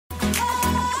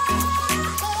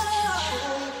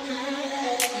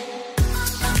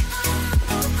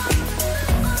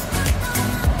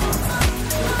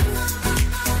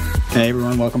Hey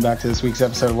everyone, welcome back to this week's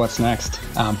episode of What's Next.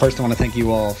 First, I want to thank you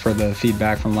all for the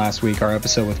feedback from last week. Our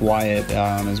episode with Wyatt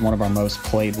is one of our most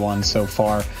played ones so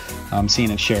far. I'm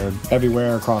seeing it shared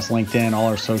everywhere across LinkedIn, all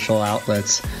our social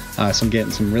outlets. So I'm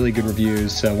getting some really good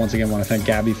reviews. So once again, I want to thank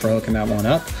Gabby for hooking that one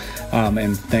up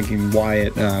and thanking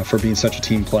Wyatt for being such a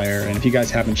team player. And if you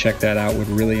guys haven't checked that out, would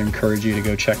really encourage you to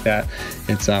go check that.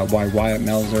 It's why Wyatt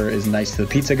Melzer is nice to the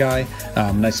pizza guy.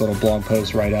 Nice little blog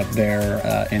post right up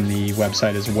there in the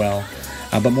website as well.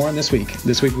 But more on this week.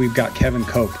 This week we've got Kevin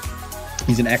Cope.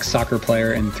 He's an ex-soccer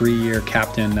player and 3-year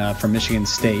captain from Michigan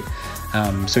State.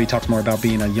 So he talks more about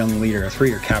being a young leader, a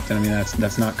 3-year captain. I mean,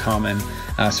 that's not common.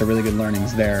 So really good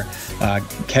learnings there.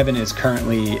 Kevin is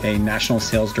currently a national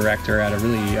sales director at a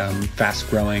really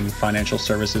fast-growing financial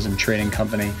services and trading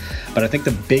company. But I think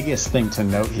the biggest thing to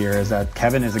note here is that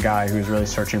Kevin is a guy who's really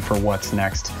searching for what's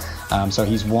next. So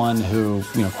he's one who,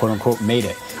 quote unquote, made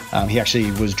it. He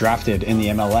actually was drafted in the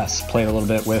MLS, played a little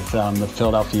bit with the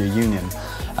Philadelphia Union.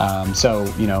 So,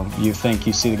 you think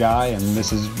you see the guy and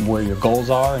this is where your goals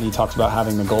are. And he talks about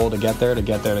having the goal to get there.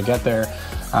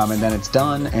 And then it's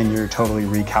done and you're totally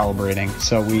recalibrating.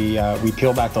 So we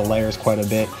peel back the layers quite a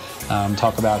bit,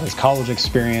 talk about his college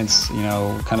experience,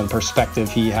 kind of the perspective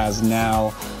he has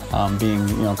now,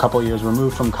 being, a couple of years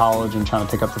removed from college and trying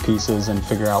to pick up the pieces and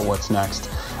figure out what's next.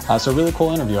 So really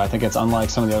cool interview. I think it's unlike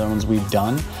some of the other ones we've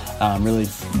done. Really,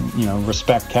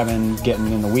 respect Kevin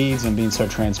getting in the weeds and being so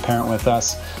transparent with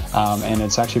us. And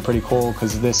it's actually pretty cool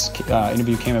because this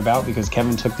interview came about because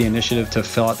Kevin took the initiative to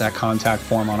fill out that contact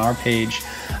form on our page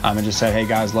and just said, hey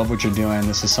guys, love what you're doing.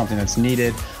 This is something that's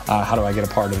needed. How do I get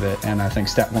a part of it? And I think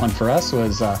step one for us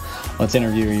was let's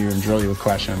interview you and drill you with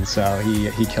questions. So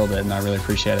he killed it and I really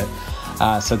appreciate it.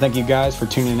 So thank you guys for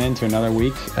tuning in to another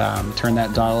week. Turn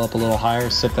that dial up a little higher,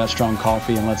 sip that strong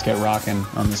coffee, and let's get rocking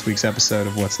on this week's episode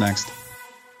of What's Next.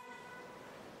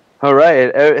 All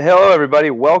right. Hello,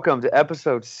 everybody. Welcome to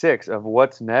episode 6 of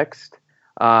What's Next.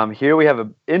 Here we have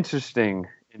an interesting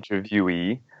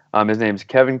interviewee. His name's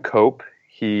Kevin Cope.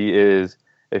 He is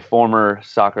a former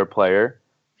soccer player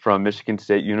from Michigan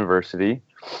State University,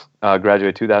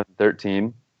 graduated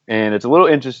 2013. And it's a little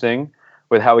interesting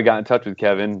with how we got in touch with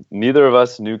Kevin. Neither of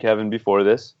us knew Kevin before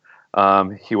this.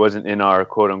 He wasn't in our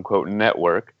quote-unquote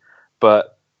network.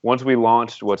 But once we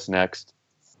launched What's Next,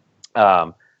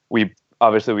 we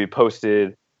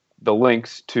posted the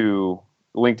links to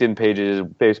LinkedIn pages,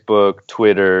 Facebook,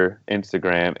 Twitter,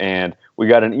 Instagram, and we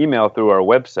got an email through our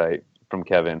website from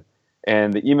Kevin.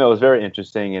 And the email was very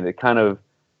interesting, and it kind of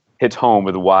hits home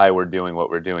with why we're doing what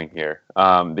we're doing here.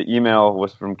 The email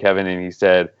was from Kevin, and he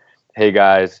said, hey,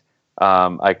 guys,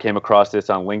 I came across this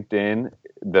on LinkedIn.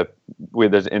 There's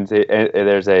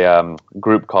a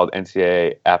group called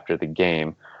NCAA After the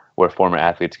Game where former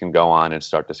athletes can go on and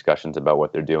start discussions about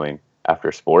what they're doing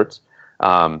after sports.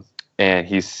 And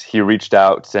he reached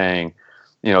out saying,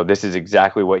 this is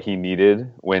exactly what he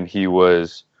needed when he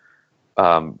was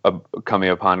coming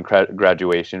upon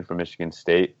graduation from Michigan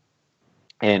State.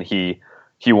 And he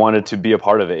wanted to be a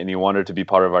part of it, and he wanted to be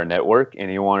part of our network, and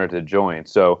he wanted to join.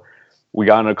 So we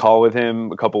got on a call with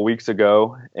him a couple weeks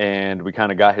ago, and we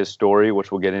kind of got his story, which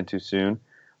we'll get into soon.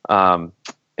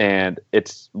 And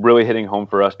it's really hitting home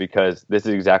for us because this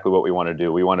is exactly what we want to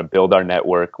do. We want to build our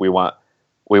network. We want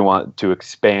to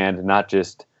expand, not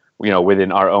just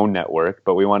within our own network,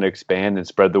 but we want to expand and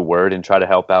spread the word and try to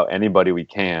help out anybody we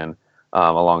can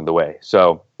along the way.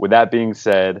 So with that being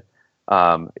said,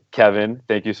 Kevin,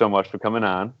 thank you so much for coming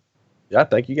on. Yeah,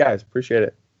 thank you guys. Appreciate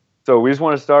it. So we just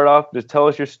want to start off, just tell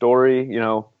us your story,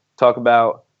 talk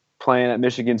about playing at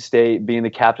Michigan State, being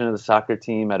the captain of the soccer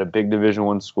team at a big Division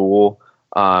I school,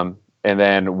 and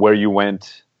then where you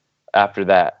went after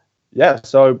that. Yeah,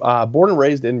 so born and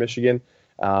raised in Michigan,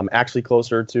 actually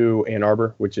closer to Ann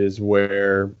Arbor, which is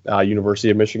where University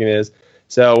of Michigan is.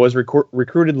 So I was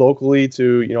recruited locally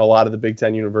to, a lot of the Big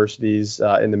Ten universities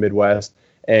in the Midwest,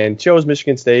 and chose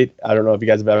Michigan State. I don't know if you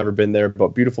guys have ever been there, but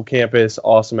beautiful campus,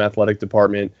 awesome athletic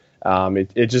department.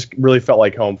 It just really felt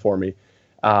like home for me.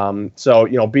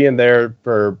 So, being there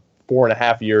for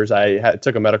 4.5 years, I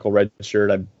took a medical red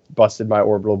shirt. I busted my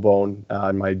orbital bone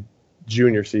in my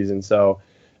junior season. So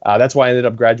that's why I ended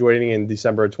up graduating in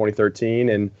December of 2013.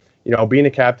 And, being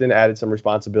a captain added some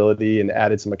responsibility and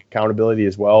added some accountability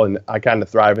as well. And I kind of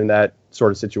thrive in that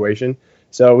sort of situation.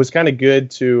 So it was kind of good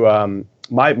to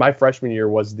my freshman year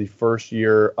was the first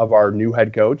year of our new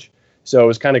head coach. So it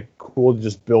was kind of cool to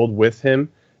just build with him.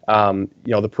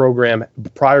 The program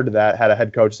prior to that had a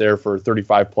head coach there for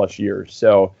 35 plus years.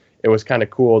 So it was kind of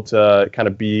cool to kind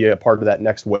of be a part of that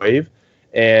next wave.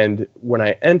 And when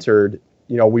I entered,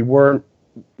 we weren't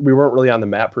we weren't really on the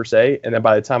map per se. And then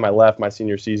by the time I left my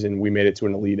senior season, we made it to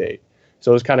an Elite Eight.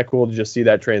 So it was kind of cool to just see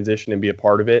that transition and be a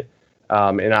part of it.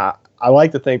 And I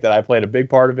like to think that I played a big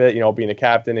part of it, being a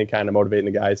captain and kind of motivating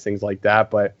the guys, things like that.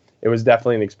 But it was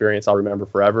definitely an experience I'll remember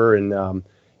forever. And,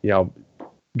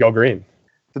 go green.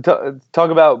 So talk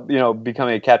about,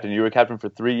 becoming a captain. You were a captain for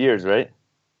 3 years, right?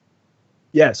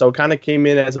 Yeah, so kind of came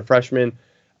in as a freshman.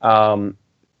 I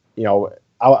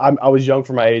was young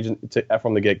for my age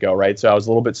from the get-go, right? So I was a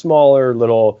little bit smaller,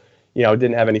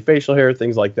 didn't have any facial hair,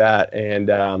 things like that. And,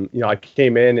 I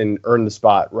came in and earned the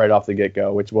spot right off the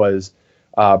get-go, which was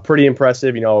pretty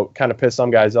impressive, kind of pissed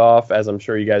some guys off, as I'm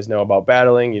sure you guys know about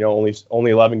battling.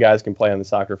 Only 11 guys can play on the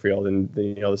soccer field. And,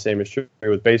 the same is true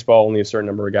with baseball. Only a certain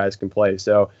number of guys can play.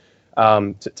 So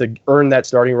to earn that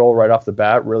starting role right off the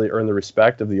bat, really earn the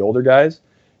respect of the older guys.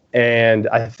 And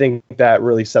I think that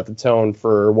really set the tone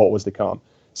for what was to come.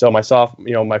 So my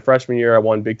freshman year, I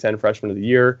won Big Ten Freshman of the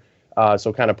Year.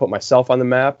 So kind of put myself on the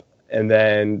map, and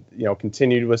then,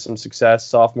 continued with some success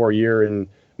sophomore year, and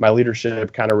my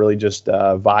leadership kind of really just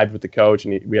vibed with the coach,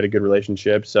 and we had a good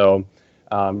relationship. So,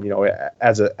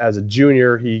 as a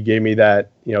junior, he gave me the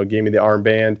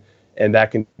armband, and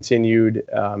that continued,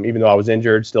 even though I was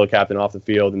injured, still a captain off the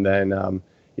field. And then,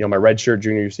 my redshirt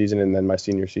junior season, and then my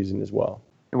senior season as well.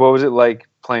 What was it like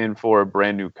playing for a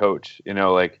brand new coach?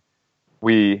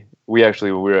 We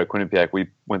actually, when we were at Quinnipiac, we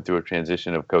went through a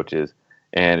transition of coaches,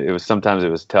 and sometimes it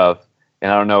was tough.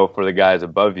 And I don't know, for the guys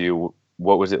above you,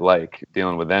 what was it like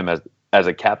dealing with them as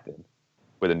a captain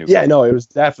with a new coach? Yeah, no, it was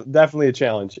definitely a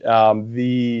challenge.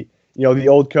 The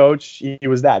old coach, he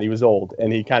was old,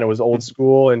 and he kind of was old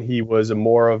school, and he was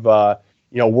more of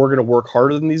we're going to work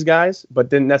harder than these guys, but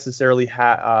didn't necessarily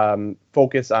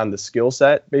focus on the skill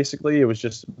set. Basically, it was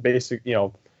just basic,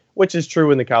 which is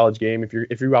true in the college game.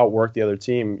 If you outwork the other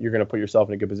team, you're going to put yourself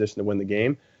in a good position to win the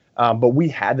game. But we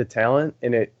had the talent,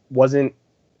 and it wasn't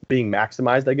being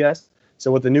maximized, I guess.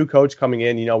 So with the new coach coming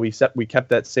in, we kept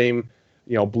that same,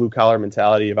 blue collar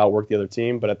mentality of outwork the other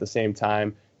team, but at the same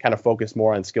time, kind of focused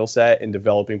more on skill set and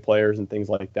developing players and things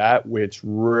like that, which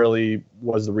really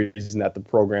was the reason that the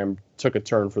program took a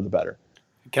turn for the better.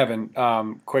 Kevin,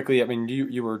 quickly, I mean,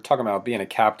 you were talking about being a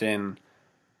captain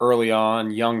early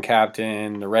on, young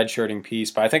captain, the redshirting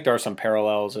piece, but I think there are some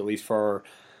parallels, at least for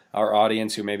our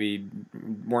audience who maybe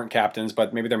weren't captains,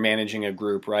 but maybe they're managing a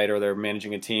group, right? Or they're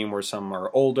managing a team where some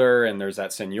are older and there's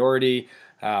that seniority.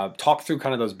 Talk through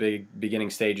kind of those big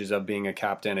beginning stages of being a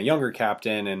captain, a younger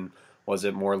captain, and was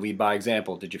it more lead by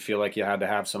example? Did you feel like you had to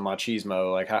have some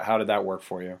machismo? Like, how did that work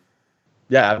for you?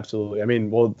 Yeah, absolutely. I mean,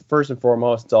 well, first and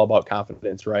foremost, it's all about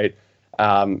confidence, right?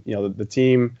 The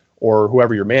team or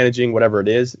whoever you're managing, whatever it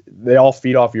is, they all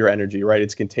feed off your energy, right?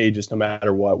 It's contagious no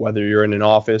matter what, whether you're in an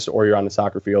office or you're on the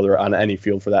soccer field or on any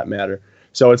field for that matter.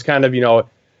 So it's kind of,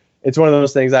 it's one of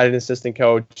those things. I had an assistant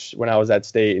coach when I was at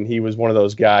State, and he was one of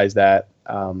those guys that,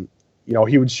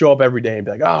 he would show up every day and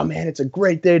be like, oh, man, it's a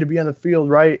great day to be on the field,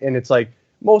 right? And it's like,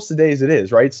 most of the days it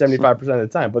is, right? 75% of the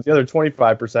time. But the other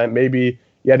 25%, maybe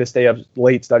you had to stay up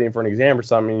late studying for an exam or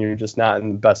something, and you're just not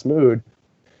in the best mood.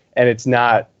 And it's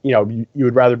not, you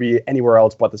would rather be anywhere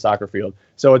else but the soccer field.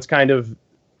 So it's kind of,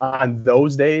 on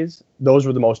those days, those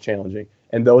were the most challenging.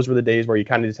 And those were the days where you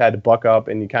kind of just had to buck up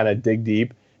and you kind of dig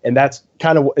deep. And that's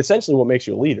kind of essentially what makes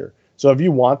you a leader. So if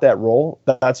you want that role,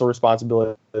 that's a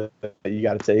responsibility that you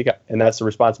got to take. And that's the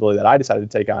responsibility that I decided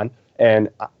to take on. And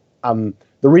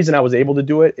the reason I was able to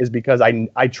do it is because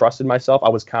I trusted myself. I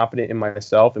was confident in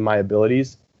myself and my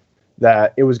abilities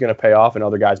that it was going to pay off and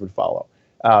other guys would follow.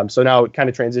 So now kind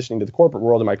of transitioning to the corporate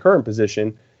world in my current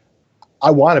position, I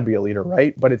want to be a leader,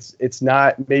 right? But it's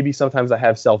not, maybe sometimes I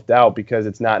have self-doubt because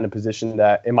it's not in a position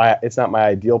it's not my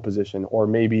ideal position, or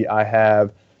maybe I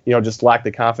have, just lack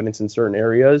the confidence in certain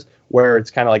areas where it's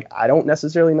kind of like, I don't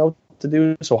necessarily know what to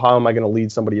do. So how am I going to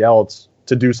lead somebody else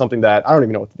to do something that I don't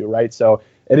even know what to do, right? So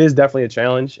it is definitely a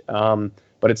challenge, but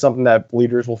it's something that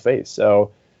leaders will face.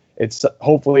 So it's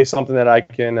hopefully something that I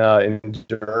can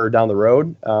endure down the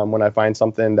road when I find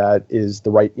something that is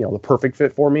the right, the perfect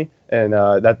fit for me, and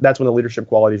that's when the leadership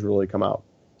qualities really come out.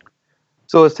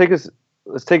 So let's take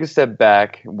a step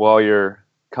back while you're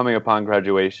coming upon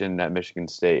graduation at Michigan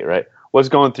State, right? What's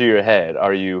going through your head?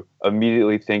 Are you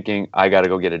immediately thinking, I got to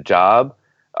go get a job?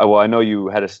 Well, I know you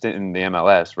had a stint in the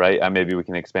MLS, right? Maybe we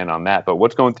can expand on that. But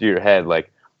what's going through your head?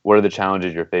 Like, what are the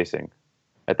challenges you're facing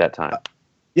at that time?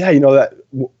 Yeah, that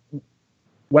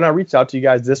when I reached out to you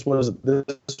guys, this was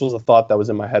a thought that was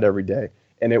in my head every day.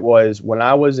 And it was, when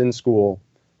I was in school,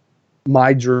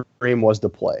 my dream was to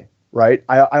play, right?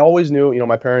 I always knew,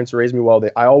 my parents raised me well.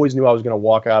 I always knew I was going to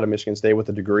walk out of Michigan State with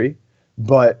a degree,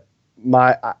 but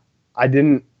my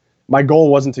my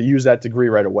goal wasn't to use that degree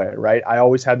right away, right? I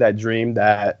always had that dream,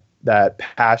 that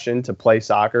passion to play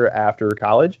soccer after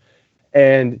college.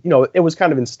 And, it was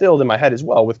kind of instilled in my head as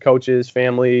well with coaches,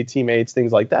 family, teammates,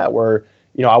 things like that, where,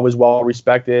 I was well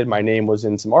respected. My name was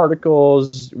in some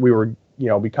articles. We were,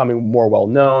 becoming more well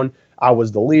known. I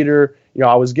was the leader.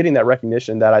 I was getting that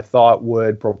recognition that I thought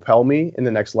would propel me in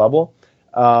the next level.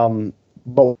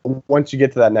 But once you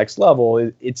get to that next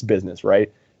level, it's business, right?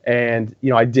 And,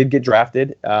 I did get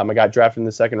drafted. I got drafted in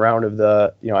the second round of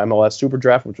the, MLS Super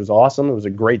Draft, which was awesome. It was a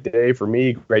great day for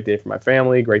me, great day for my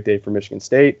family, great day for Michigan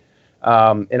State.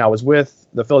 And I was with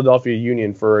the Philadelphia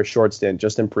Union for a short stint,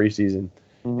 just in preseason.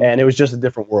 Mm-hmm. And it was just a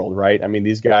different world, right? I mean,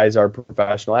 these guys are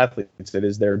professional athletes. It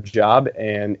is their job,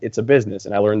 and it's a business.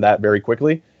 And I learned that very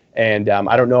quickly. And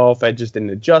I don't know if I just didn't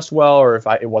adjust well or if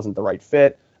it wasn't the right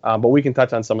fit. But we can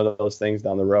touch on some of those things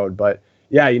down the road. But,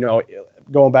 yeah,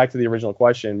 going back to the original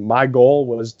question, my goal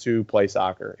was to play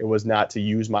soccer. It was not to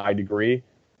use my degree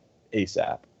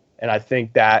ASAP. And I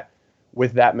think that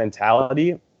with that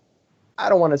mentality, I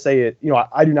don't want to say it,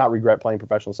 I do not regret playing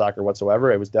professional soccer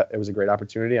whatsoever. It was a great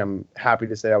opportunity. I'm happy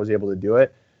to say I was able to do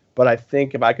it. But I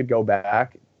think if I could go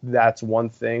back, that's one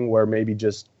thing where maybe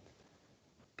just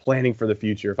planning for the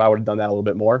future, if I would have done that a little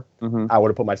bit more, I would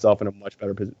have put myself in a much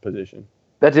better position.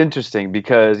 That's interesting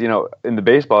because, in the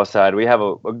baseball side, we have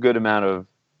a good amount of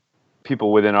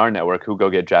people within our network who go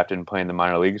get drafted and play in the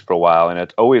minor leagues for a while. And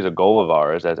it's always a goal of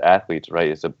ours as athletes, right,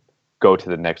 is to go to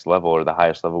the next level or the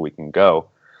highest level we can go.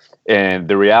 And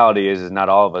the reality is not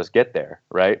all of us get there,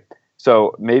 right?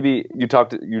 So maybe you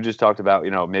just talked about,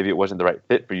 maybe it wasn't the right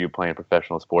fit for you playing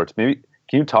professional sports. Maybe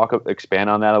can you expand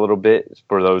on that a little bit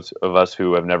for those of us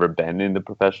who have never been in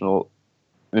professional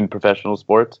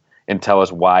sports and tell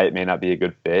us why it may not be a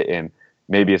good fit and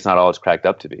maybe it's not all it's cracked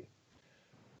up to be?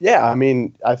 Yeah, I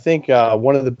mean, I think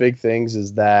one of the big things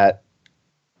is that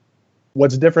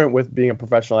what's different with being a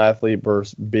professional athlete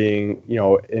versus being,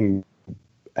 in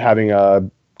having a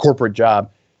corporate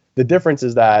job, the difference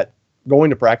is that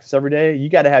going to practice every day, you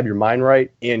got to have your mind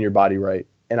right and your body right.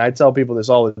 And I tell people this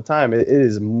all the time. It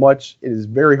is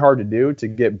very hard to do, to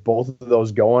get both of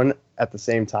those going at the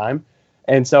same time.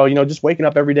 And so, just waking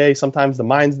up every day, sometimes the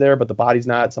mind's there, but the body's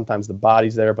not. Sometimes the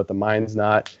body's there, but the mind's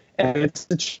not. And it's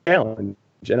a challenge.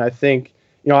 And I think,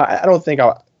 I don't think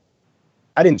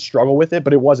I didn't struggle with it,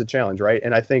 but it was a challenge, right?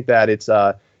 And I think that it's,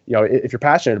 if you're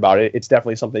passionate about it, it's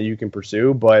definitely something you can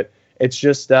pursue. But it's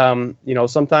just,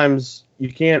 sometimes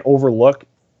you can't overlook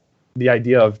the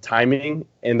idea of timing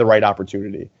and the right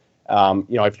opportunity. If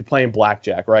you're playing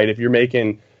blackjack, right? If you're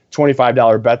making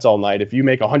 $25 bets all night, if you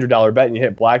make a $100 bet and you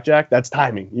hit blackjack, that's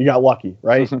timing. You got lucky,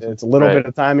 right? It's a little bit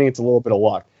of timing. It's a little bit of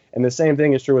luck. And the same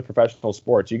thing is true with professional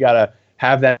sports. You got to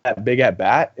have that big at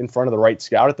bat in front of the right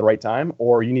scout at the right time,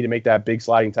 or you need to make that big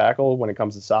sliding tackle when it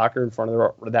comes to soccer in front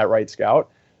of that right scout.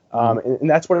 And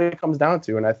that's what it comes down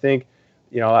to. And I think,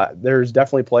 there's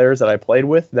definitely players that I played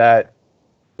with that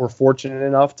were fortunate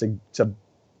enough to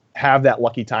have that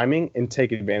lucky timing and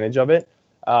take advantage of it.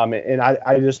 And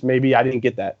I just, maybe I didn't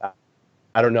get that.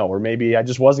 I don't know, or maybe I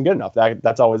just wasn't good enough.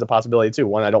 That's always a possibility too.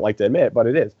 One I don't like to admit, but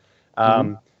it is.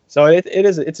 So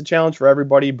it's a challenge for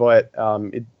everybody. But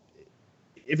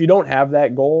if you don't have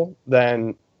that goal,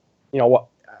 then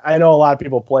I know a lot of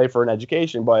people play for an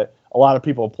education, but a lot of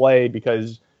people play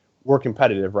because we're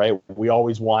competitive, right? We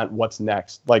always want what's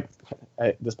next, like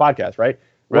this podcast, right?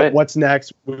 Right. What's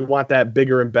next? We want that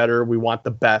bigger and better. We want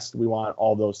the best. We want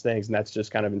all those things, and that's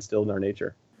just kind of instilled in our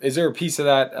nature. Is there a piece of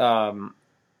that?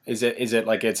 Is it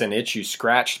like it's an itch you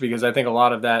scratched? Because I think a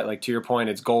lot of that, like to your point,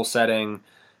 it's goal setting,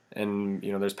 and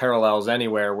there's parallels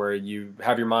anywhere where you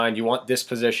have your mind. You want this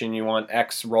position. You want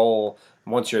X role.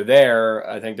 Once you're there,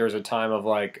 I think there's a time of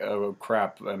like, oh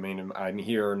crap. I mean, I'm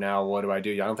here now. What do? I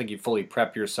don't think you fully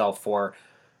prep yourself for,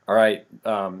 all right,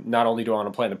 not only do I want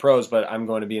to play in the pros, but I'm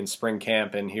going to be in spring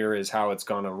camp, and here is how it's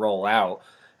going to roll out.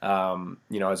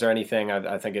 Is there anything,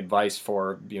 I think, advice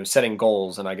for, setting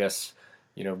goals and I guess,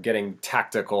 getting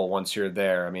tactical once you're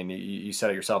there? I mean, you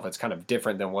said it yourself, it's kind of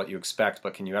different than what you expect,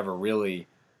 but can you ever really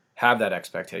have that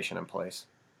expectation in place?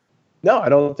 No, I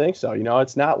don't think so.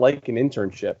 It's not like an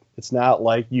internship. It's not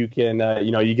like you can,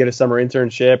 you get a summer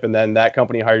internship and then that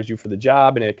company hires you for the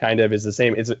job and it kind of is the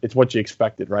same. It's what you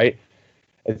expected, right?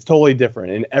 It's totally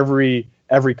different. And every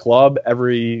club,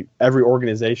 every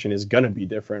organization is going to be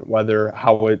different, whether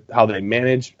how they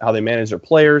manage their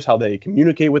players, how they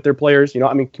communicate with their players.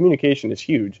 Communication is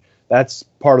huge. That's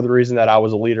part of the reason that I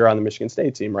was a leader on the Michigan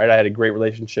State team, right? I had a great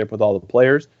relationship with all the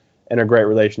players and a great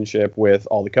relationship with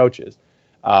all the coaches.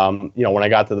 When I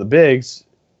got to the bigs,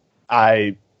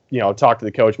 I, talked to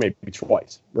the coach maybe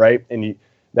twice, right? And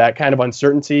that kind of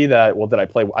uncertainty that, well, did I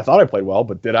play? I thought I played well,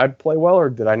 but did I play well or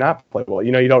did I not play well?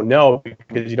 You don't know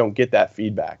because you don't get that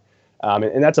feedback.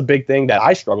 And that's a big thing that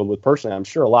I struggled with personally. I'm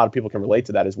sure a lot of people can relate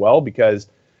to that as well because,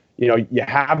 you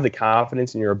have the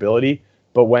confidence in your ability,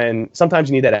 but sometimes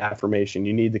you need that affirmation.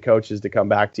 You need the coaches to come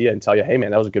back to you and tell you, hey,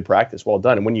 man, that was a good practice. Well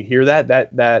done. And when you hear that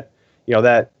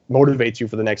motivates you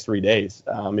for the next 3 days.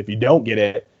 If you don't get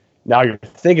it, now you're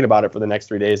thinking about it for the next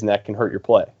 3 days, and that can hurt your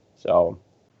play. So,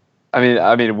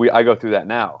 I go through that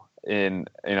now.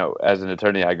 As an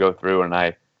attorney, I go through and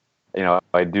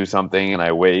I do something and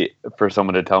I wait for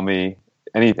someone to tell me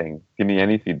anything, give me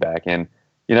any feedback, and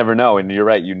you never know. And you're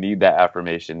right, you need that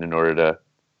affirmation in order to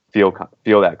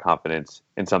feel that confidence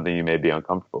in something you may be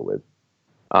uncomfortable with.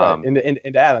 Right. And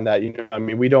to add on that,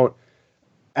 we don't,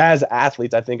 as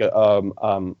athletes, I think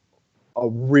a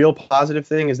real positive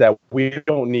thing is that we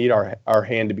don't need our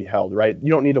hand to be held, right? You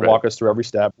don't need to walk us through every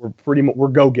step. We're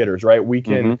go-getters, right? We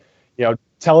can,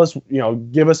 tell us,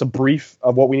 give us a brief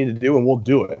of what we need to do and we'll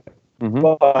do it.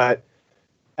 But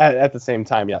at the same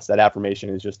time, yes, that affirmation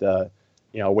is just a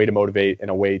way to motivate and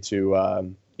a way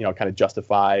to, kind of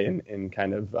justify and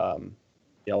kind of,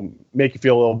 make you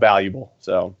feel a little valuable.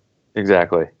 So.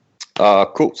 Exactly.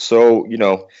 Cool. So,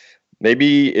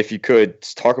 maybe if you could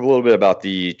talk a little bit about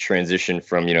the transition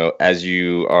from, as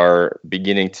you are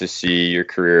beginning to see your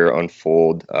career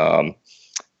unfold,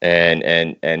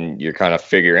 and you're kind of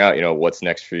figuring out, what's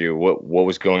next for you. What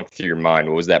was going through your mind?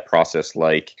 What was that process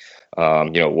like?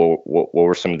 What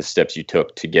were some of the steps you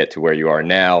took to get to where you are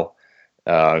now?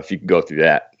 If you could go through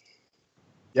that.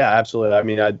 Yeah,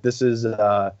 absolutely. This is,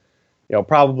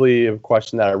 probably a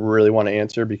question that I really want to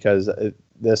answer because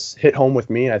this hit home with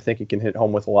me, and I think it can hit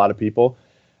home with a lot of people.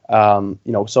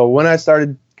 So when I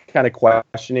started kind of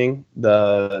questioning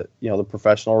the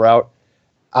professional route,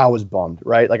 I was bummed,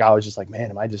 right? Like I was just like, man,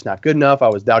 am I just not good enough? I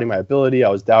was doubting my ability. I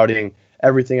was doubting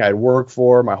everything I'd worked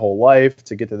for my whole life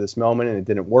to get to this moment, and it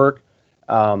didn't work.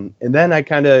 And then I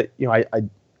kind of,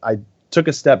 I took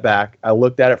a step back. I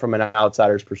looked at it from an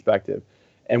outsider's perspective.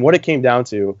 And what it came down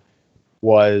to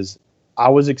was I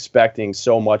was expecting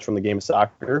so much from the game of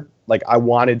soccer. Like I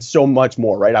wanted so much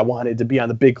more, right? I wanted to be on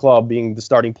the big club, being the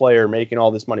starting player, making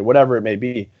all this money, whatever it may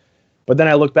be. But then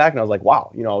I looked back and I was like,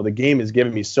 wow, the game has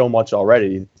given me so much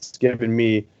already. It's given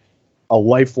me a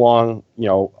lifelong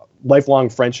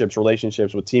friendships,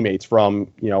 relationships with teammates from,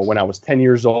 when I was 10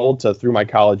 years old to through my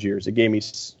college years. It gave me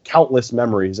countless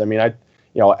memories. I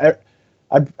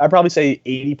probably say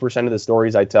 80% of the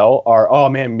stories I tell are, oh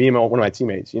man, me and one of my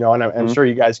teammates, and I'm sure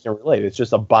you guys can relate. It's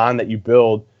just a bond that you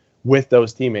build with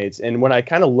those teammates. And when I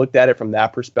kind of looked at it from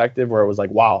that perspective, where it was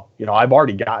like, wow, I've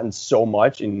already gotten so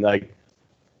much, and like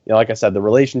I said, the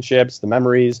relationships, the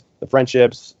memories, the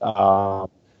friendships, the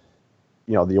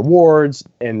awards,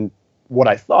 and what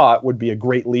I thought would be a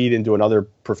great lead into another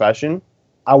profession,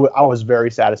 I was very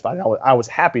satisfied. I was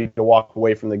happy to walk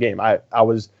away from the game. I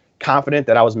was confident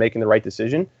that I was making the right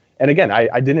decision. And again,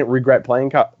 I didn't regret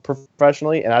playing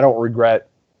professionally, and I don't regret,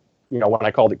 when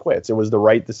I called it quits. It was the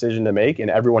right decision to make, and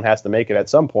everyone has to make it at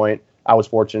some point. I was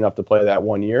fortunate enough to play that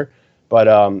 1 year. But,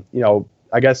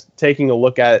 I guess taking a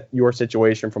look at your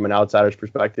situation from an outsider's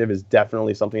perspective is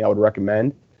definitely something I would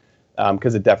recommend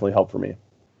because it definitely helped for me.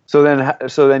 So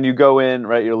then you go in,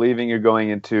 right? You're leaving, you're going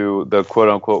into the quote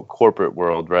unquote corporate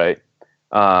world, right?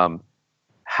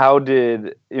 How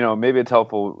did, maybe it's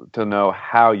helpful to know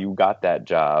how you got that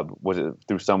job. Was it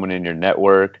through someone in your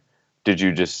network? Did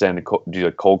you just did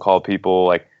you cold call people?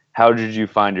 Like, how did you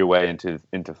find your way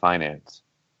into finance?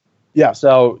 Yeah.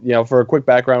 So, for a quick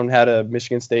background, had a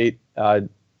Michigan State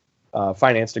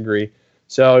finance degree.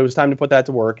 So it was time to put that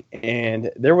to work. And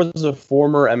there was a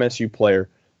former MSU player,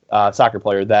 soccer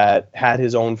player, that had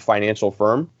his own financial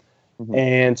firm. Mm-hmm.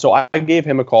 And so I gave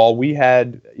him a call. We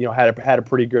had a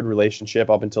pretty good relationship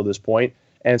up until this point.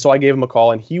 And so I gave him a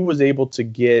call, and he was able to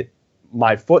get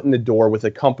my foot in the door with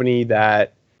a company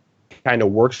that kind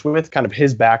of works with kind of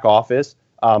his back office,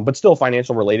 but still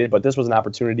financial related. But this was an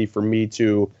opportunity for me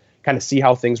to kind of see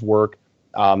how things work,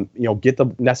 get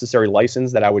the necessary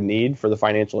license that I would need for the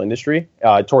financial industry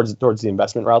towards the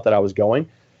investment route that I was going.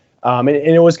 And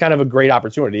it was kind of a great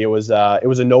opportunity. It was a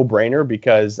no-brainer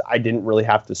because I didn't really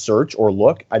have to search or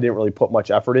look. I didn't really put much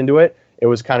effort into it. It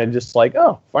was kind of just like,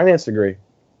 oh, finance degree.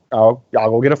 I'll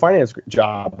go get a finance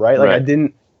job, right? Like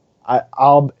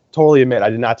I'll totally admit I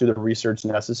did not do the research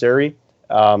necessary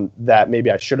that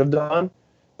maybe I should have done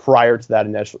prior to that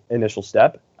initial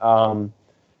step.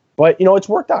 But it's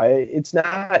worked out. It's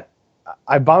not.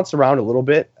 I bounced around a little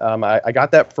bit. I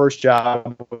got that first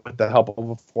job with the help of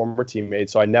a former teammate,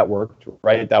 so I networked,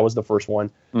 right? That was the first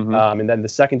one. Mm-hmm. And then the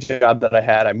second job that I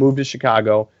had, I moved to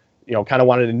Chicago, kind of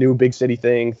wanted a new big city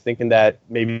thing, thinking that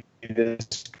maybe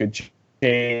this could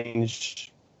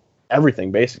change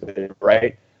everything, basically,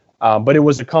 right? But it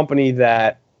was a company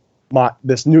that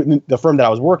the firm that I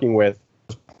was working with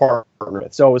was partnered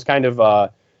with. So it was kind of,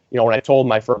 when I told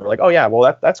my firm, they're like, oh yeah,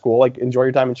 well that's cool. Like, enjoy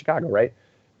your time in Chicago, right?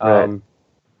 Right.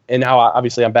 And now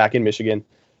obviously I'm back in Michigan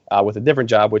with a different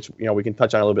job, which we can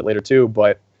touch on a little bit later too.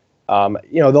 But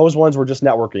those ones were just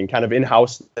networking, kind of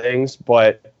in-house things.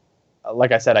 But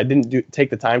like I said, I didn't take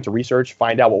the time to research,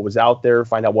 find out what was out there,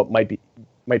 find out what might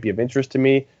be of interest to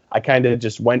me. I kind of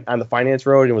just went on the finance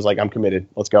road and was like, I'm committed.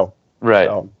 Let's go. Right.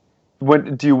 So,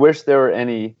 Do you wish there were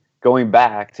any, going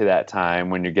back to that time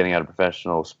when you're getting out of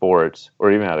professional sports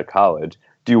or even out of college,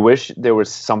 do you wish there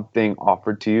was something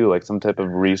offered to you, like some type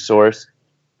of resource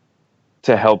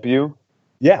to help you?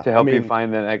 Yeah. To help you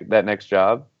find that next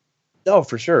job? No,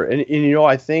 for sure. And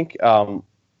I think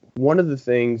one of the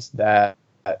things that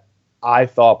I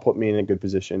thought put me in a good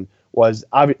position was,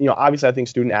 obviously I think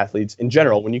student athletes in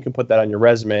general, when you can put that on your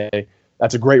resume,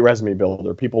 that's a great resume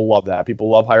builder. People love that. People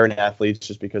love hiring athletes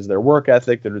just because of their work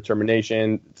ethic, their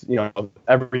determination,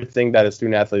 everything that a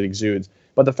student athlete exudes.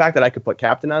 But the fact that I could put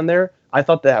captain on there, I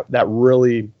thought that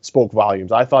really spoke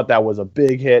volumes. I thought that was a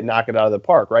big hit, knock it out of the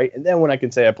park, right? And then when I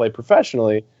can say I played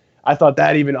professionally, I thought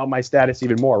that even upped my status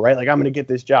even more, right? Like, I'm going to get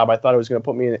this job. I thought it was going to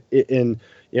put me in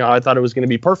I thought it was going to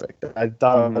be perfect. I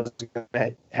thought I was going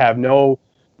to have no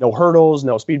hurdles,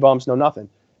 no speed bumps, no nothing.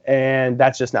 And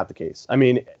that's just not the case. I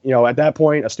mean, at that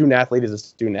point, a student athlete is a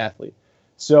student athlete.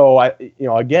 So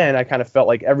again, I kind of felt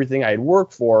like everything I had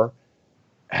worked for,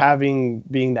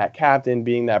 being that captain,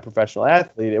 being that professional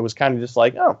athlete, it was kind of just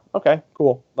like, oh, okay,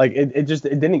 cool. Like it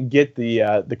didn't get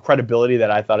the credibility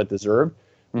that I thought it deserved,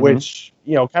 which,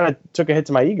 kind of took a hit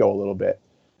to my ego a little bit.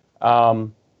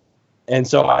 And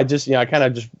so I just, I kind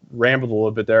of just rambled a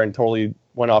little bit there and totally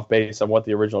went off base on what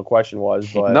the original question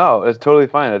was. But no, it's totally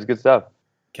fine. That's good stuff.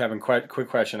 Kevin, quick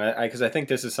question, because I think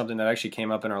this is something that actually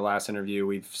came up in our last interview.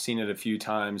 We've seen it a few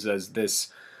times as this,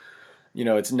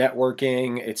 it's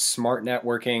networking, it's smart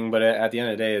networking, but at the end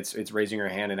of the day, it's raising your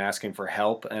hand and asking for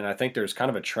help. And I think there's kind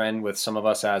of a trend with some of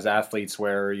us as athletes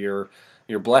where you're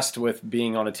blessed with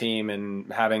being on a team and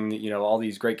having all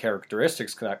these great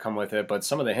characteristics that come with it, but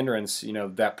some of the hindrance,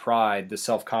 that pride, the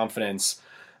self-confidence.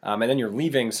 And then you're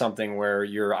leaving something where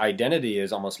your identity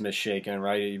is almost misshapen,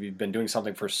 right? You've been doing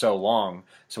something for so long.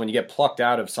 So when you get plucked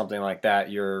out of something like that,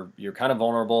 you're kind of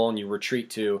vulnerable and you retreat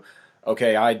to,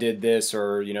 okay, I did this,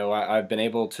 or, I've been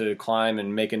able to climb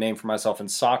and make a name for myself in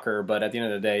soccer. But at the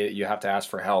end of the day, you have to ask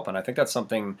for help. And I think that's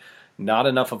something not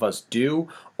enough of us do,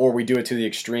 or we do it to the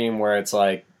extreme where it's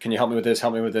like, can you help me with this?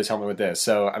 Help me with this, help me with this.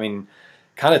 So, I mean,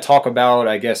 kind of talk about,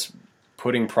 I guess,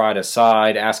 putting pride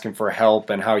aside, asking for help,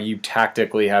 and how you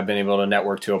tactically have been able to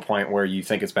network to a point where you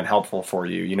think it's been helpful for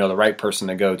you, the right person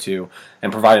to go to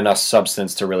and provide enough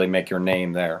substance to really make your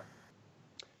name there.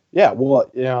 Yeah, well,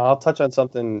 I'll touch on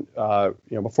something,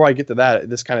 before I get to that,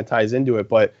 this kind of ties into it,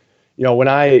 but, when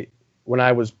I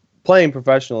was playing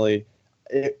professionally,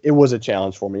 it was a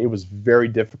challenge for me. It was very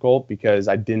difficult because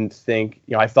I didn't think,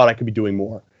 I thought I could be doing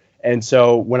more. And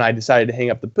so when I decided to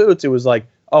hang up the boots, it was like,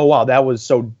 oh, wow, that was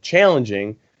so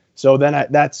challenging. So then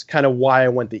that's kind of why I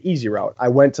went the easy route. I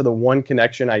went to the one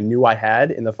connection I knew I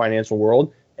had in the financial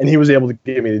world, and he was able to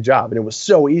give me the job. And it was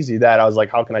so easy that I was like,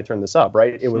 how can I turn this up,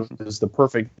 right? It was the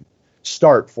perfect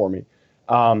start for me.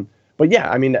 But yeah,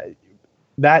 I mean,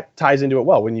 that ties into it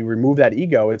well. When you remove that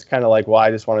ego, it's kind of like, well,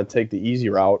 I just want to take the easy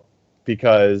route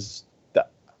because,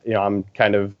 I'm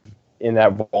kind of in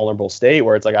that vulnerable state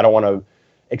where it's like, I don't want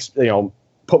to,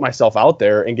 put myself out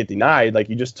there and get denied. Like,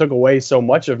 you just took away so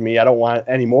much of me. I don't want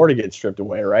any more to get stripped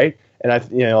away. Right. And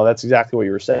that's exactly what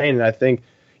you were saying. And I think,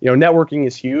 networking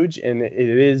is huge, and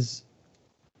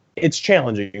it's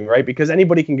challenging, right? Because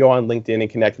anybody can go on LinkedIn and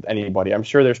connect with anybody. I'm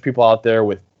sure there's people out there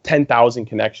with 10,000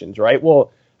 connections, right?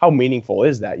 Well, how meaningful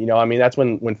is that? That's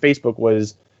when Facebook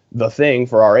was the thing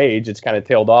for our age. It's kind of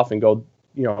tailed off and go,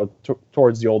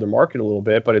 towards the older market a little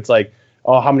bit, but it's like,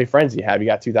 oh, how many friends do you have? You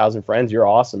got 2,000 friends. You're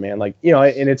awesome, man. Like,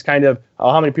 and it's kind of,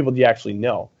 how many people do you actually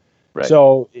know? Right.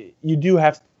 So you do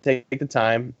have to take the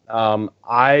time.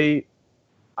 I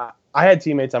had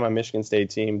teammates on my Michigan State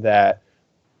team that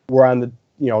were on the,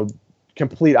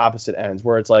 complete opposite ends,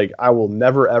 where it's like, I will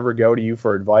never, ever go to you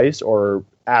for advice or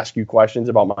ask you questions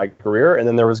about my career. And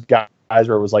then there was guys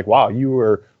where it was like, wow, you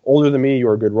were older than me. You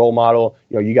were a good role model.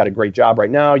 You got a great job right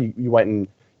now. You went and,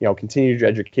 continued your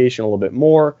education a little bit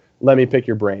more. Let me pick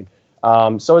your brain.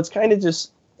 So it's kind of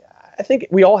just, I think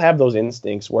we all have those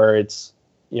instincts where it's,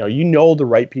 the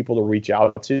right people to reach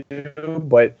out to,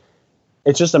 but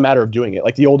it's just a matter of doing it.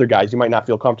 Like the older guys, you might not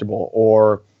feel comfortable,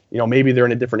 or, maybe they're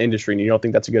in a different industry and you don't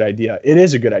think that's a good idea. It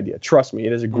is a good idea. Trust me,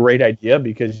 it is a great idea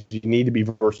because you need to be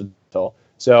versatile.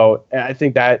 So I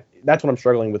think that's what I'm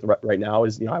struggling with right now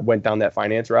is, I went down that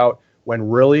finance route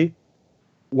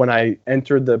when I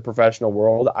entered the professional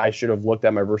world, I should have looked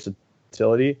at my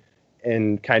versatility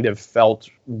and kind of felt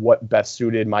what best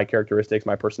suited my characteristics,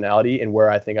 my personality, and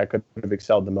where I think I could have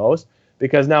excelled the most.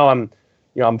 Because now I'm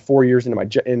 4 years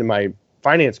into my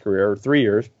finance career, or 3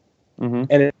 years,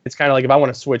 and it's kind of like if I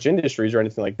want to switch industries or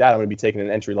anything like that, I'm going to be taking an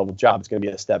entry-level job. It's going to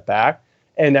be a step back.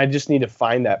 And I just need to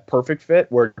find that perfect fit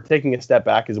where taking a step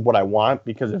back is what I want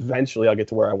because eventually I'll get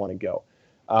to where I want to go.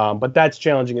 But that's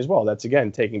challenging as well. That's,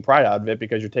 again, taking pride out of it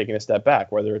because you're taking a step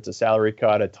back, whether it's a salary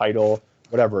cut, a title,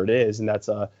 whatever it is. And that's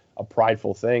a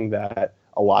prideful thing that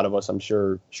a lot of us, I'm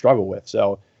sure, struggle with.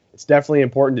 So it's definitely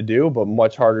important to do, but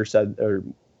much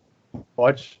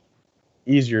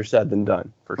easier said than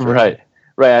done, for sure. Right.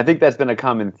 I think that's been a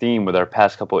common theme with our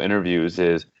past couple interviews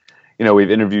is,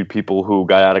 we've interviewed people who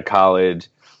got out of college,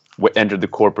 entered the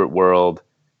corporate world,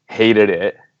 hated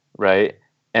it, right?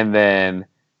 And then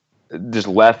just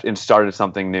left and started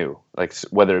something new, like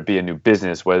whether it be a new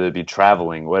business, whether it be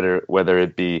traveling, whether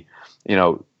it be,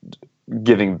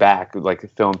 giving back, like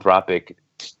philanthropic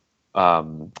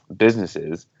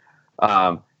businesses.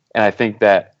 And I think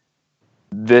that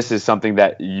this is something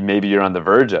that maybe you're on the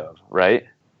verge of, right?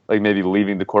 Like maybe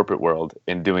leaving the corporate world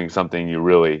and doing something you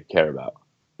really care about.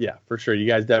 Yeah, for sure. You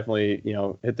guys definitely,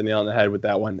 hit the nail on the head with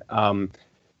that one.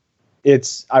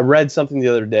 I read something the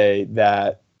other day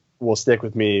that will stick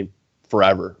with me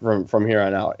forever from here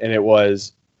on out. And it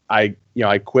was, I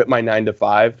quit my 9 to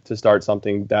 5 to start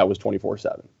something that was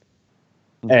 24/7.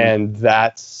 And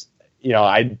that's,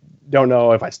 I don't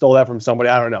know if I stole that from somebody.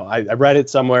 I don't know. I read it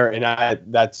somewhere and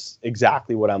that's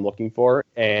exactly what I'm looking for.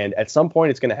 And at some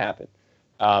point it's going to happen.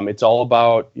 It's all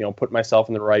about, putting myself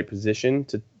in the right position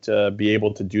to be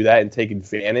able to do that and take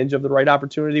advantage of the right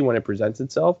opportunity when it presents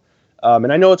itself.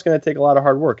 And I know it's going to take a lot of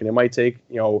hard work, and it might take,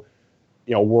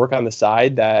 work on the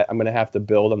side that I'm going to have to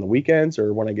build on the weekends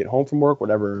or when I get home from work,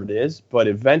 whatever it is. But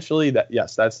eventually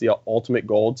that's the ultimate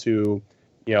goal to,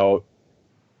 do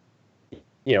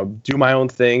my own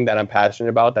thing that I'm passionate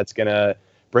about. That's going to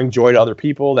bring joy to other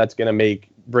people. That's going to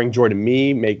bring joy to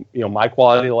me, make, my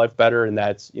quality of life better. And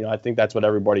that's, I think that's what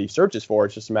everybody searches for.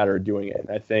 It's just a matter of doing it. And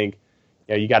I think,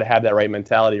 you got to have that right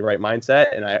mentality, right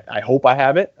mindset. And I hope I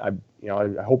have it. I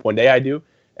hope one day I do,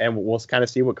 and we'll kind of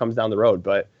see what comes down the road.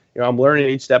 But, I'm learning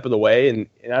each step of the way, and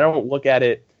I don't look at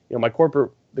it, the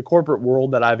corporate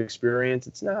world that I've experienced.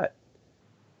 It's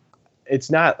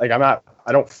not like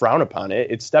I don't frown upon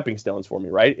it. It's stepping stones for me,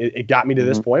 right? It got me to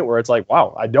this point where it's like,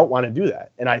 wow, I don't want to do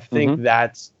that. And I think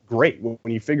that's great. When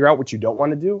you figure out what you don't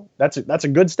want to do, that's a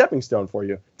good stepping stone for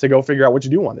you to go figure out what you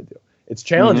do want to do. It's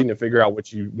challenging to figure out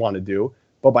what you want to do,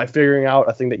 but by figuring out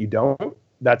a thing that you don't,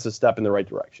 that's a step in the right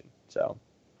direction. So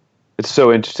it's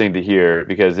so interesting to hear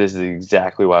because this is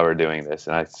exactly why we're doing this.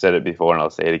 And I said it before and I'll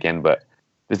say it again, but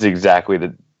this is exactly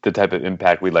the type of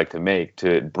impact we'd like to make,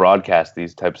 to broadcast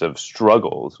these types of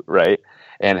struggles, right?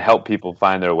 And help people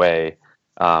find their way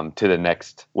to the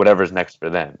next, whatever's next for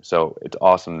them. So it's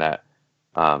awesome that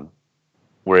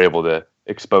we're able to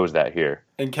expose that here.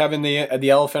 And Kevin, the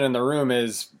elephant in the room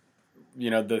is,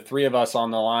 the three of us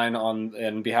on the line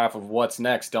in behalf of what's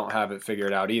next don't have it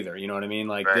figured out either. You know what I mean?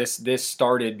 Like right. This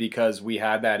started because we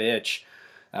had that itch.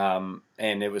 And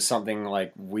it was something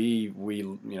like we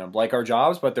like our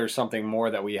jobs, but there's something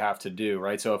more that we have to do,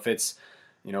 right? So if it's,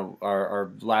 our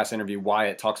last interview,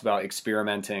 Wyatt talks about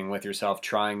experimenting with yourself,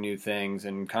 trying new things,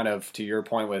 and kind of to your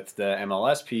point with the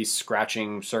MLS piece,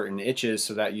 scratching certain itches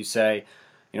so that you say,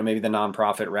 maybe the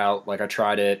nonprofit route, like I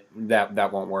tried it,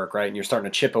 that won't work, right? And you're starting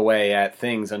to chip away at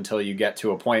things until you get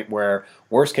to a point where,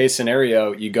 worst case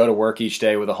scenario, you go to work each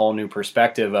day with a whole new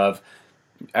perspective of,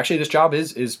 actually, this job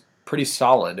is pretty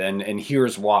solid, and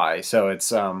here's why. So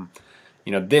it's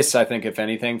this, I think, if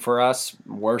anything for us,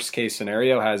 worst case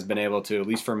scenario, has been able to, at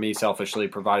least for me selfishly,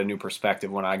 provide a new perspective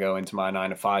when I go into my 9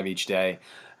 to 5 each day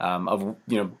of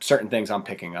certain things I'm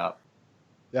picking up.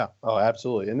 Yeah. Oh,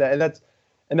 absolutely.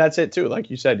 And that's it too. Like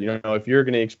you said, if you're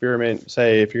going to experiment,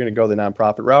 say if you're going to go the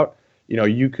nonprofit route,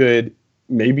 you could,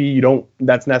 maybe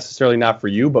that's necessarily not for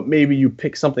you, but maybe you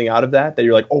pick something out of that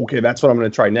you're like, okay, that's what I'm going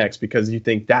to try next because you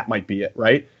think that might be it.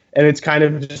 Right. And it's kind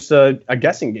of just a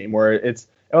guessing game where it's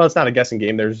not a guessing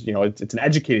game. There's, it's an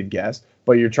educated guess,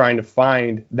 but you're trying to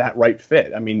find that right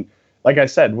fit. I mean, like I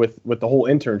said, with the whole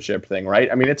internship thing, right?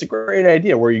 I mean, it's a great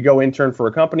idea where you go intern for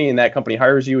a company and that company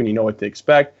hires you and you know what to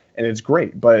expect and it's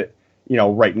great. But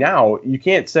right now, you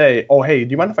can't say, oh, hey,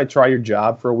 do you mind if I try your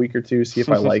job for a week or two, see if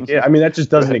I like it? I mean, that just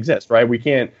doesn't exist, right? We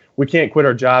can't quit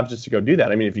our jobs just to go do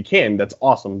that. I mean, if you can, that's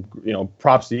awesome.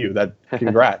 Props to you.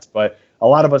 Congrats. But a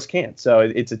lot of us can't. So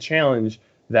it's a challenge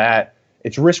that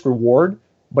it's risk reward,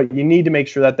 but you need to make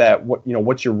sure that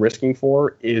what you're risking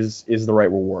for is the right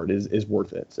reward, is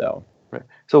worth it. So, right.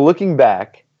 So looking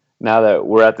back, now that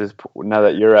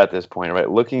you're at this point, right?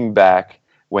 Looking back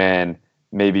when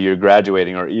maybe you're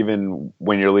graduating or even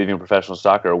when you're leaving professional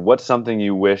soccer, what's something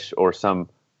you wish or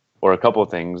a couple of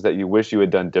things that you wish you had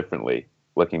done differently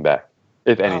looking back,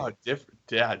 if anything?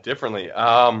 Differently.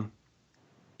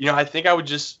 I think I would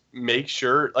just make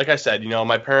sure, like I said,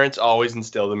 my parents always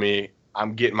instilled in me,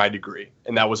 I'm getting my degree,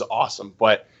 and that was awesome.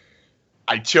 But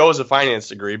I chose a finance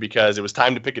degree because it was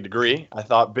time to pick a degree. I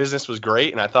thought business was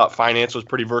great, and I thought finance was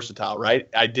pretty versatile, right?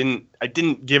 I didn't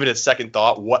give it a second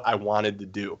thought what I wanted to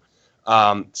do.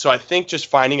 So I think just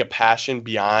finding a passion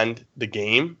beyond the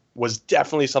game was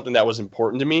definitely something that was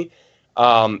important to me,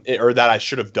 or that I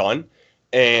should have done.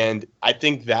 And I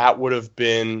think that would have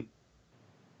been,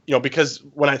 because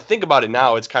when I think about it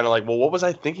now, it's kind of like, well, what was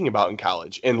I thinking about in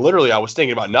college? And literally I was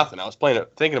thinking about nothing. I was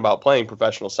thinking about playing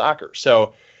professional soccer.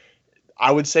 So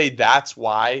I would say that's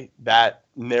why that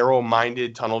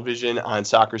narrow-minded tunnel vision on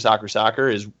soccer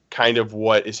is kind of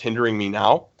what is hindering me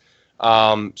now.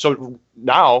 So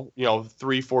now,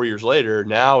 3-4 years later,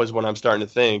 now is when I'm starting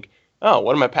to think, oh,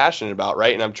 what am I passionate about,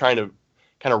 right? And I'm trying to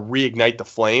kind of reignite the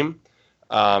flame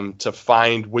to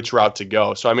find which route to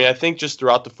go. So, I mean, I think just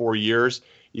throughout the 4 years,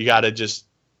 you got to just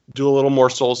do a little more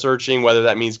soul searching, whether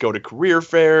that means go to career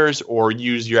fairs or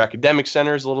use your academic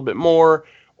centers a little bit more,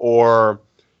 or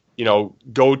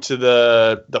go to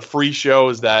the free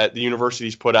shows that the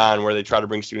universities put on where they try to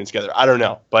bring students together. I don't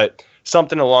know, but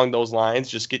something along those lines.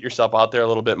 Just get yourself out there a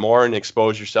little bit more and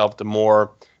expose yourself to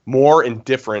more and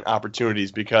different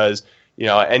opportunities, because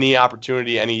any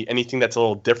opportunity, anything that's a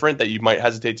little different that you might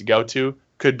hesitate to go to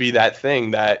could be that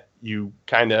thing that you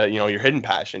kind of, your hidden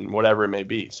passion, whatever it may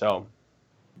be. So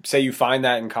say you find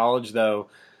that in college, though,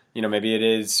 maybe it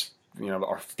is,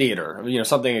 or theater,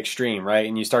 something extreme, right?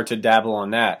 And you start to dabble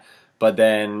on that, but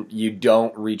then you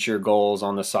don't reach your goals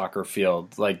on the soccer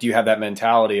field. Like, do you have that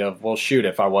mentality of, well, shoot,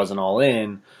 if I wasn't all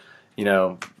in,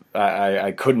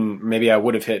 I couldn't, maybe I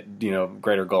would have hit,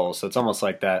 greater goals. So it's almost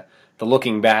like that. The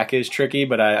looking back is tricky,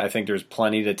 but I think there's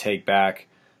plenty to take back,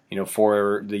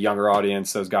 for the younger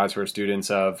audience, those guys who are students,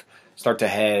 of start to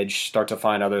hedge, start to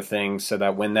find other things so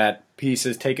that when that piece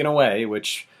is taken away,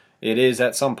 which it is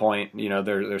at some point,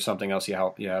 there's something else you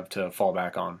have to fall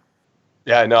back on.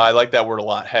 Yeah, no, I like that word a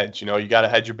lot, hedge. You got to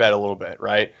hedge your bet a little bit,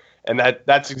 right? And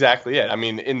that's exactly it. I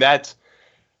mean, in that,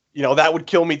 that would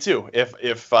kill me too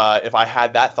if I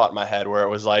had that thought in my head where it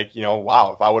was like,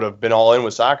 wow, if I would have been all in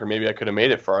with soccer, maybe I could have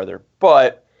made it farther.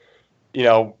 But,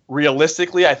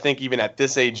 realistically, I think even at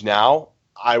this age now,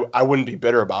 I wouldn't be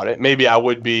bitter about it. Maybe I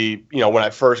would be, when I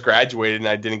first graduated and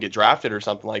I didn't get drafted or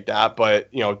something like that.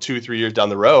 But 2-3 years down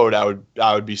the road,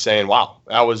 I would be saying, wow,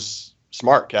 that was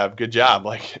smart, Kev. Good job.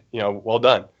 Like, well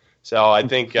done. So I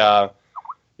think, but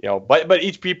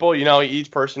each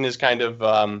each person is kind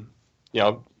of,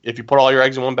 if you put all your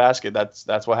eggs in one basket,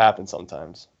 that's what happens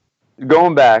sometimes.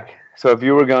 Going back, so if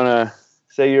you were gonna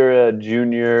say you're a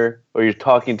junior or you're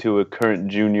talking to a current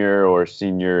junior or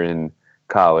senior in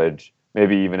college,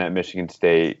 maybe even at Michigan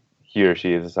State, he or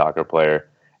she is a soccer player,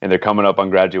 and they're coming up on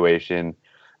graduation,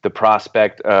 the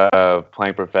prospect of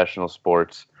playing professional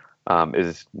sports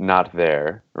is not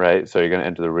there, right? So you're going to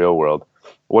enter the real world.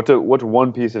 What's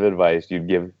one piece of advice you'd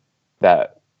give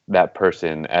that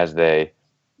person as they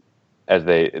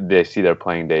see their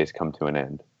playing days come to an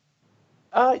end?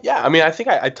 Yeah, I mean, I think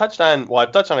I've touched on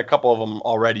a couple of them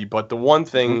already, but the one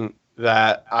thing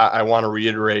that I want to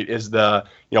reiterate is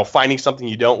finding something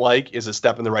you don't like is a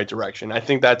step in the right direction. I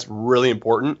think that's really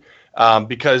important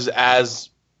because, as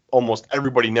almost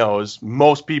everybody knows,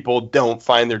 most people don't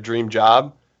find their dream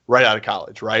job right out of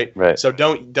college, right? Right. So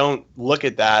don't look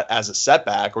at that as a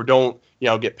setback, or don't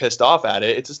get pissed off at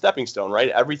it. It's a stepping stone, right?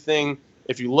 Everything.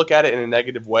 If you look at it in a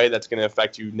negative way, that's going to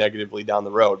affect you negatively down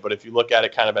the road. But if you look at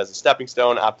it kind of as a stepping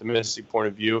stone, optimistic point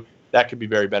of view, that could be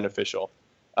very beneficial.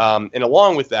 And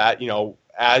along with that,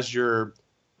 as you're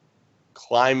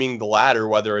climbing the ladder,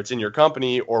 whether it's in your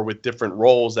company or with different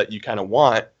roles that you kind of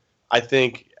want, I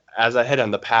think, as I hit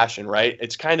on the passion, right?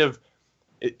 It's kind of,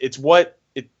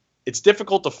 it's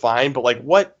difficult to find, but like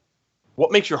what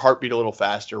makes your heart beat a little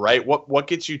faster, right? What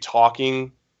gets you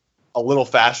talking a little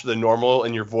faster than normal,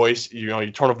 and your voice, your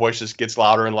tone of voice just gets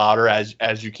louder and louder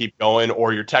as you keep going,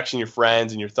 or you're texting your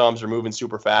friends and your thumbs are moving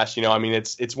super fast. I mean,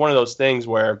 it's one of those things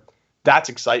where that's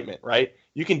excitement, right?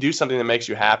 you can do something that makes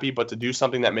you happy, but to do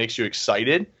something that makes you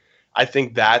excited, I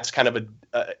think that's kind of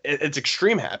it's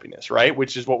extreme happiness, right?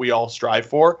 Which is what we all strive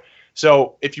for.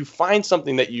 So if you find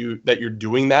something that you're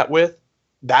doing that with,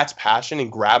 that's passion,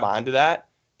 and grab onto that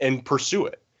and pursue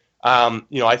it.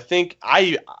 I think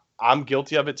I'm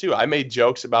guilty of it too. I made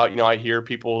jokes about, I hear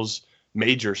people's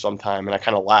major sometime and I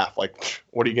kind of laugh like,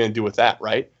 what are you going to do with that,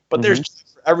 right? But there's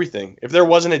for everything. If there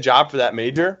wasn't a job for that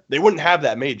major, they wouldn't have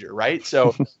that major, right?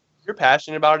 So if you're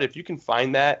passionate about it, if you can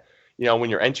find that, when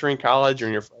you're entering college or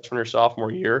in your freshman or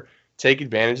sophomore year, take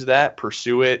advantage of that,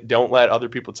 pursue it. Don't let other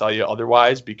people tell you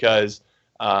otherwise, because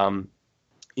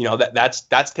that's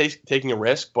taking a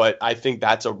risk, but I think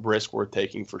that's a risk worth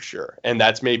taking for sure. And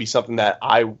that's maybe something that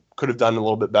I could have done a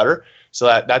little bit better. So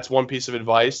that's one piece of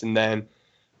advice. And then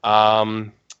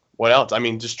what else? I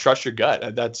mean, just trust your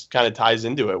gut. That's kind of ties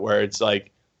into it, where it's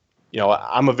like,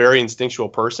 I'm a very instinctual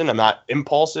person. I'm not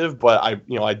impulsive, but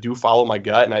I do follow my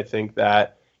gut. And I think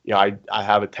that, I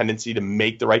have a tendency to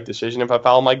make the right decision if I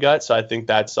follow my gut. So I think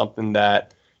that's something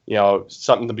that,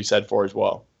 something to be said for as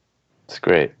well. That's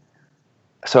great.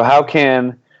 So how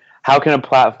can a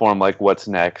platform like What's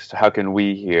Next, how can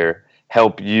we here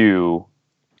help you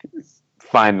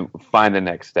find the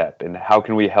next step, and how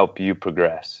can we help you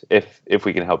progress if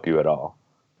we can help you at all?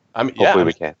 Hopefully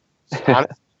we can.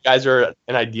 Honestly, you guys are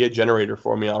an idea generator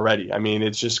for me already. I mean,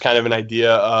 it's just kind of an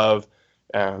idea of,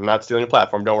 I'm not stealing a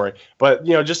platform, don't worry, but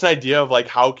just an idea of like,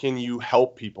 how can you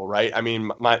help people, right? I mean,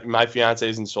 my fiance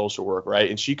is in social work, right?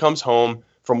 And she comes home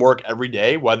from work every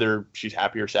day, whether she's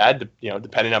happy or sad,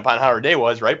 depending upon how her day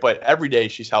was, right? But every day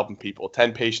she's helping people,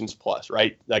 10 patients plus,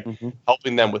 right? Like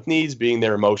helping them with needs, being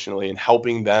there emotionally, and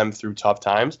helping them through tough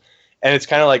times. And it's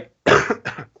kind of like,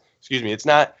 excuse me, it's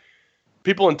not,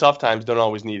 people in tough times don't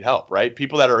always need help, right?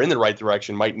 People that are in the right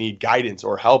direction might need guidance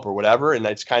or help or whatever. And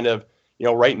it's kind of,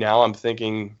 right now I'm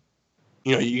thinking,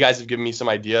 you guys have given me some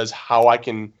ideas how I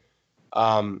can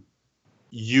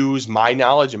use my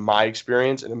knowledge and my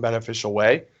experience in a beneficial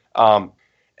way. So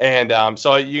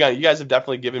you guys have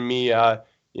definitely given me,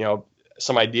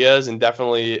 some ideas, and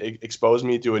definitely exposed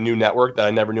me to a new network that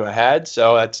I never knew I had.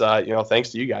 So that's,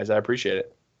 thanks to you guys. I appreciate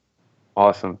it.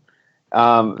 Awesome.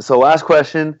 So last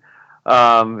question,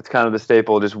 it's kind of the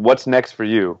staple, just what's next for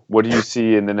you? What do you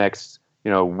see in the next,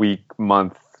 week,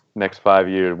 month, next 5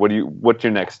 years? What's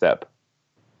your next step?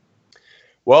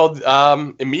 Well,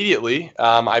 immediately,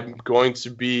 I'm going to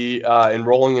be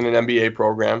enrolling in an MBA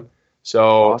program.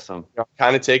 So awesome.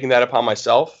 Kind of taking that upon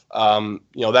myself.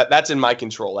 That's in my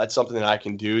control. That's something that I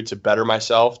can do to better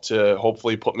myself, to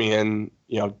hopefully put me in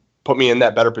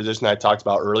that better position I talked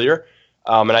about earlier.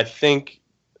 And I think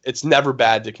it's never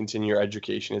bad to continue your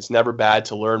education. It's never bad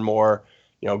to learn more,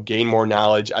 gain more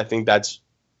knowledge. I think that's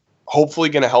hopefully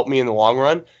going to help me in the long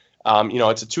run.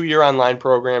 It's a 2-year online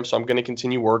program, so I'm going to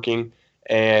continue working.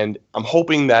 And I'm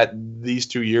hoping that these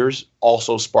 2 years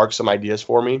also spark some ideas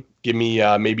for me, give me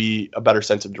maybe a better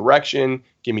sense of direction,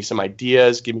 give me some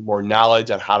ideas, give me more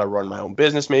knowledge on how to run my own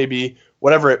business, maybe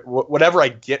whatever I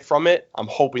get from it. I'm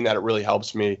hoping that it really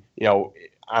helps me,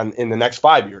 in the next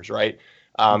 5 years, right?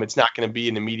 It's not going to be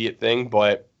an immediate thing,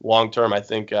 but long term, I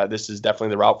think this is definitely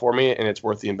the route for me, and it's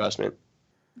worth the investment.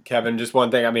 Kevin, just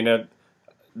one thing. I mean,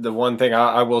 the one thing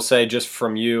I will say just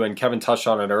from you, and Kevin touched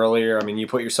on it earlier, I mean, you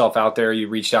put yourself out there, you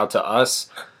reached out to us.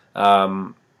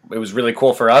 It was really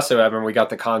cool for us. I remember we got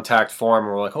the contact form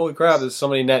and we're like, holy crap, there's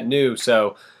somebody net new.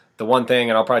 So the one thing,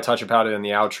 and I'll probably touch about it in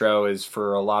the outro, is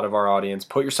for a lot of our audience,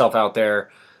 put yourself out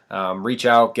there, reach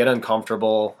out, get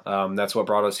uncomfortable. That's what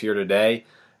brought us here today.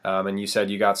 And you said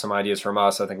you got some ideas from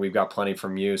us. I think we've got plenty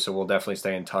from you, so we'll definitely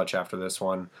stay in touch after this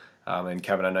one. And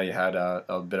Kevin, I know you had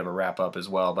a bit of a wrap up as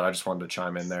well, but I just wanted to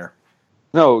chime in there.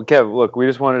 No, Kev, look, we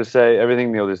just wanted to say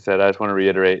everything Neil just said. I just want to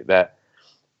reiterate that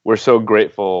we're so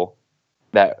grateful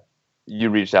that you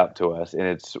reached out to us,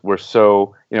 and we're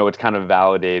so, it's kind of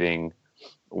validating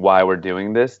why we're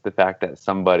doing this. The fact that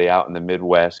somebody out in the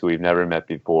Midwest who we've never met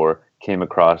before came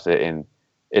across it and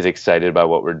is excited about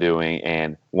what we're doing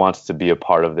and wants to be a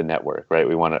part of the network, right?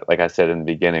 We want to, like I said in the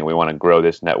beginning, we want to grow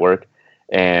this network,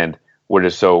 and we're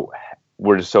just so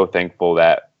thankful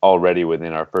that already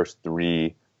within our first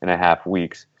 3.5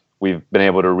 weeks, we've been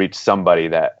able to reach somebody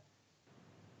that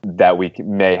we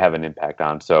may have an impact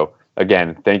on. So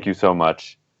again, thank you so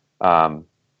much for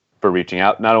reaching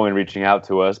out, not only reaching out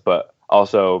to us, but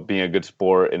also being a good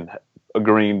sport and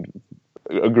agreeing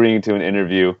to an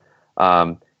interview.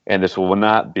 And this will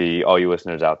not be, all you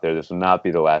listeners out there, this will not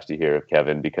be the last you hear of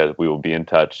Kevin, because we will be in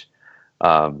touch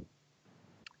in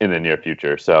the near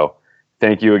future. So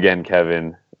thank you again,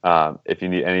 Kevin. If you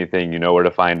need anything, you know where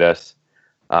to find us.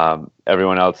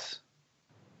 Everyone else,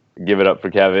 give it up for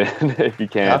Kevin if you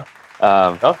can.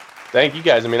 Oh, thank you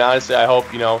guys. I mean, honestly, I hope,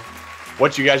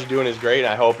 what you guys are doing is great. And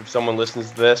I hope if someone listens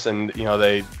to this and,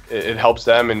 it helps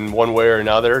them in one way or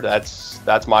another,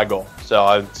 that's my goal. So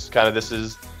it's kind of,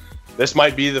 this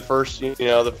might be the first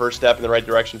step in the right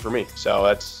direction for me. So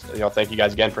that's, thank you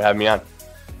guys again for having me on.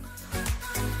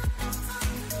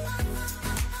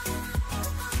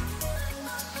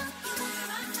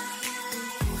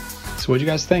 So what do you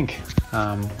guys think?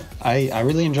 I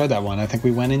really enjoyed that one. I think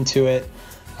we went into it,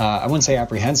 I wouldn't say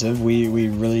apprehensive. We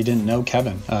really didn't know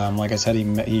Kevin. Like I said,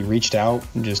 he reached out,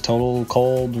 just total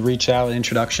cold reach out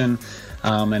introduction,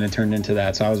 and it turned into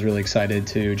that. So I was really excited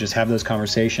to just have those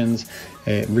conversations.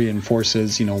 It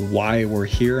reinforces, why we're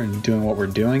here and doing what we're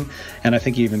doing. And I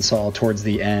think you even saw towards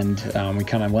the end, we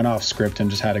kind of went off script and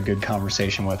just had a good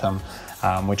conversation with him,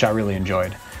 which I really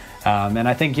enjoyed. And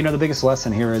I think, the biggest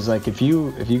lesson here is like, if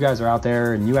you guys are out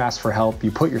there and you ask for help,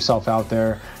 you put yourself out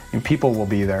there, people will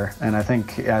be there. And I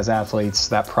think as athletes,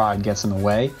 that pride gets in the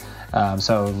way.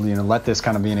 So, let this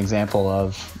kind of be an example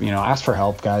of, ask for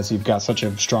help, guys. You've got such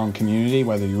a strong community,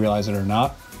 whether you realize it or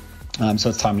not. So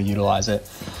it's time to utilize it.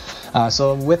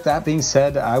 So with that being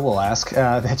said, I will ask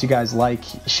that you guys like,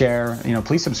 share,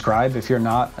 please subscribe if you're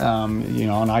not, on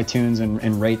iTunes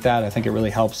and rate that. I think it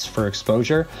really helps for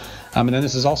exposure. And then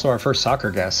this is also our first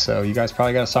soccer guest. So you guys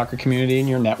probably got a soccer community in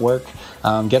your network.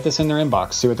 Get this in their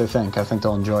inbox, see what they think. I think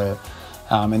they'll enjoy it.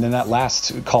 And then that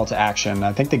last call to action,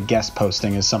 I think the guest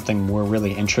posting is something we're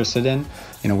really interested in.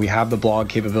 We have the blog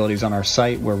capabilities on our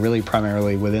site. We're really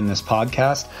primarily within this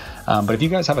podcast. But if you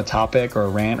guys have a topic or a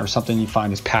rant or something you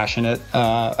find is passionate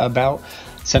about,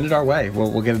 send it our way.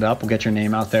 We'll get it up. We'll get your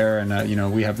name out there.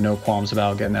 And, we have no qualms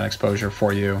about getting that exposure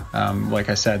for you. Like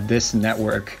I said, this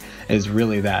network is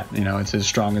really that, it's as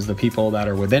strong as the people that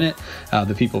are within it,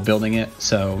 the people building it.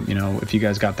 So, if you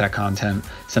guys got that content,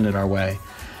 send it our way.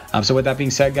 So with that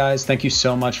being said, guys, thank you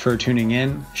so much for tuning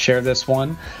in. Share this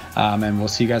one, and we'll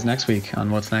see you guys next week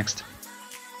on What's Next.